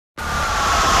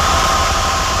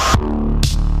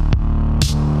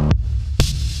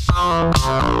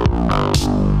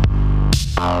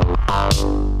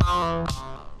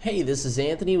Hey, this is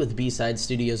Anthony with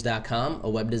Bsidestudios.com, a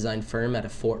web design firm out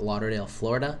of Fort Lauderdale,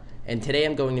 Florida, and today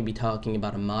I'm going to be talking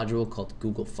about a module called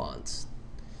Google Fonts.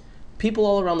 People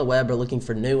all around the web are looking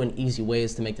for new and easy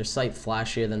ways to make their site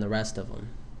flashier than the rest of them.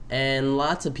 And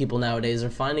lots of people nowadays are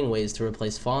finding ways to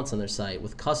replace fonts on their site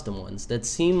with custom ones that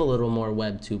seem a little more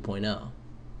Web 2.0.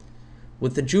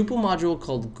 With the Drupal module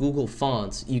called Google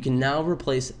Fonts, you can now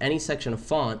replace any section of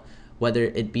font, whether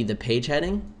it be the page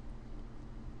heading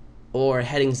or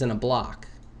headings in a block.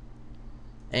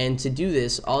 And to do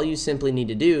this, all you simply need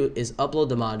to do is upload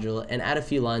the module and add a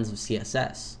few lines of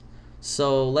CSS.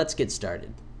 So let's get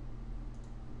started.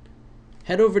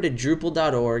 Head over to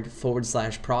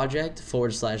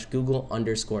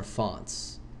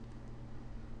drupal.org/project/Google_fonts.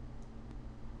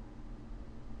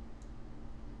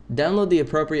 Download the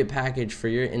appropriate package for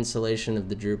your installation of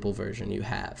the Drupal version you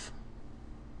have.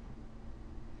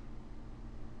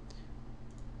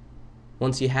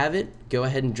 Once you have it, go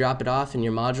ahead and drop it off in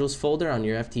your modules folder on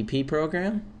your FTP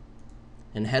program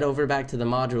and head over back to the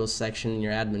modules section in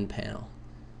your admin panel.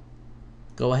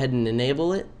 Go ahead and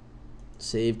enable it,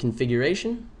 save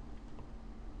configuration,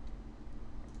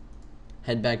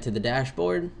 head back to the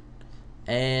dashboard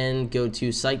and go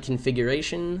to Site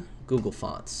Configuration, Google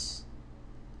Fonts.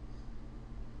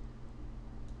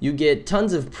 You get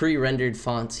tons of pre-rendered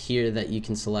fonts here that you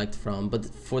can select from, but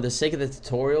for the sake of the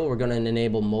tutorial, we're going to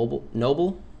enable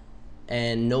Noble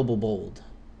and Noble Bold.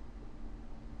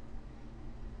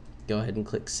 Go ahead and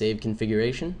click Save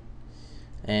Configuration,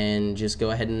 and just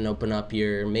go ahead and open up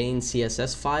your main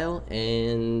CSS file.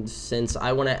 And since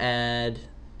I want to add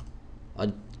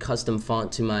a custom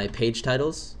font to my page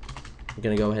titles, I'm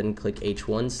going to go ahead and click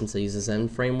H1 since I use the Zen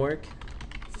framework.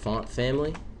 Font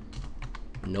family,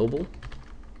 Noble,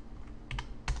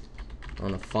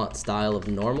 on a font style of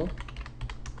normal.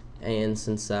 And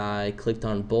since I clicked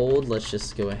on bold, let's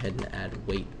just go ahead and add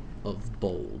weight of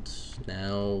bold.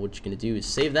 Now what you're going to do is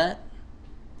save that,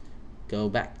 go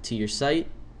back to your site,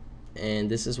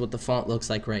 and this is what the font looks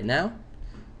like right now.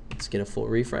 Let's get a full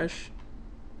refresh,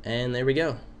 and there we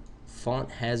go.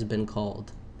 Font has been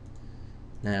called.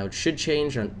 Now it should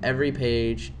change on every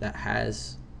page that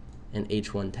has an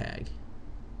H1 tag.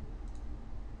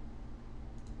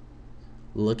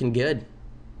 Looking good.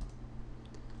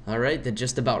 Alright, that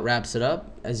just about wraps it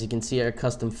up. As you can see, our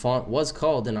custom font was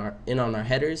called in on our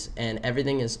headers, and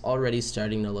everything is already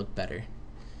starting to look better.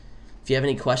 If you have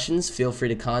any questions, feel free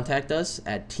to contact us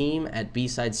at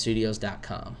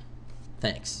team@bsidestudios.com.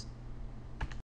 Thanks.